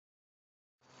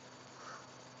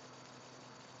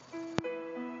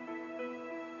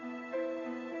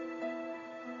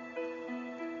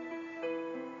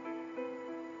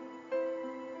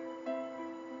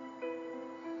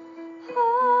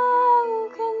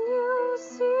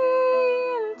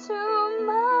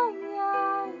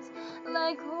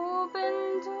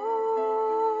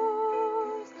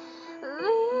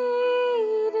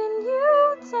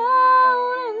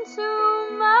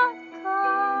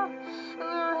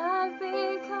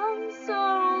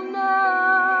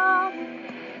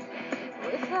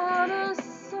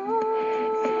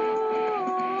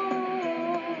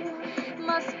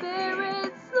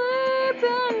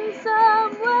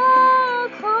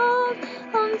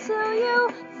till you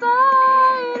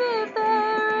find it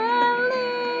there and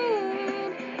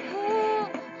lead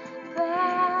it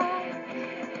back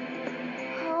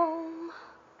home.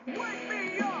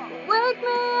 Wake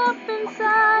me up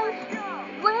inside,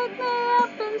 wake me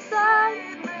up inside.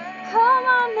 Call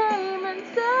my name and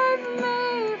save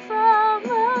me from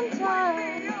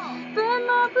undying. Bring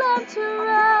my blood to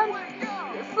red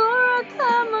before I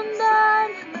come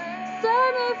undone.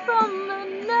 Save me from the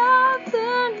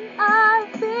nothing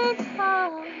I've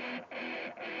become.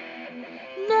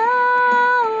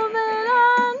 Now that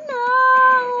I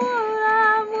know what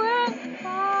I'm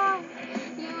without,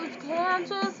 you can't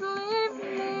just leave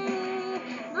me.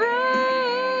 Breathe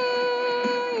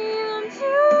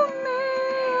into me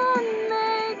and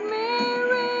make me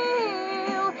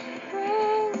real.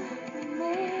 Bring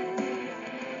me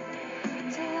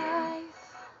to life.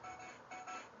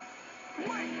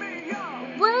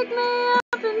 Wake me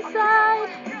up inside,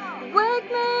 wake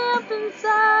me up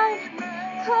inside.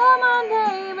 Call my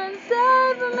name and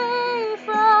save me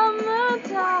from the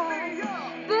dark.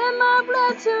 Bid my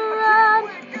blood to run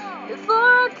before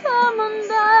I come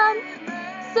undone.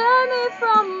 Save me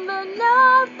from the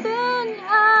nothing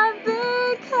I've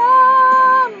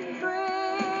become.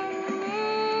 Bring me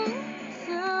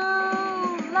to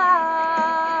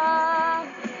life.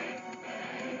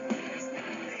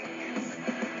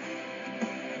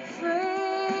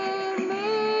 Free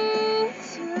me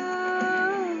tonight.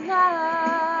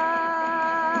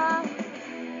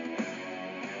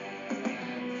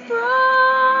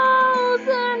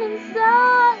 Frozen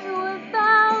inside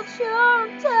without your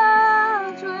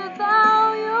touch,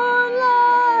 without your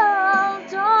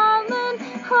love, darling.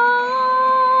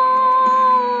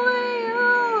 Only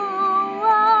you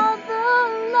are the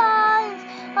light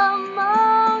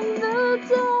among the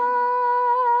dead.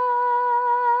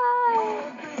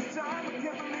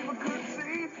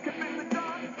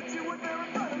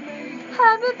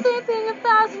 I've been sleeping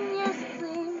 1,000 years, it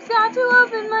seems. Got to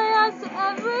open my eyes to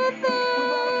everything.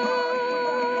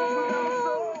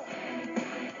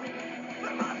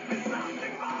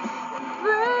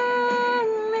 Bring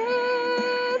me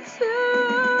to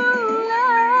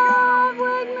life.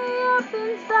 Wake me up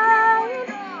inside.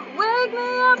 Wake me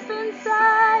up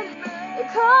inside.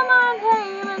 Call my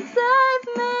name and save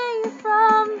me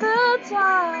from the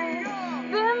dark.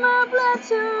 Bring my blood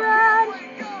to red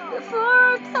before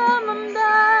I come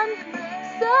undone.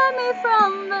 Save me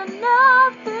from the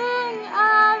nothing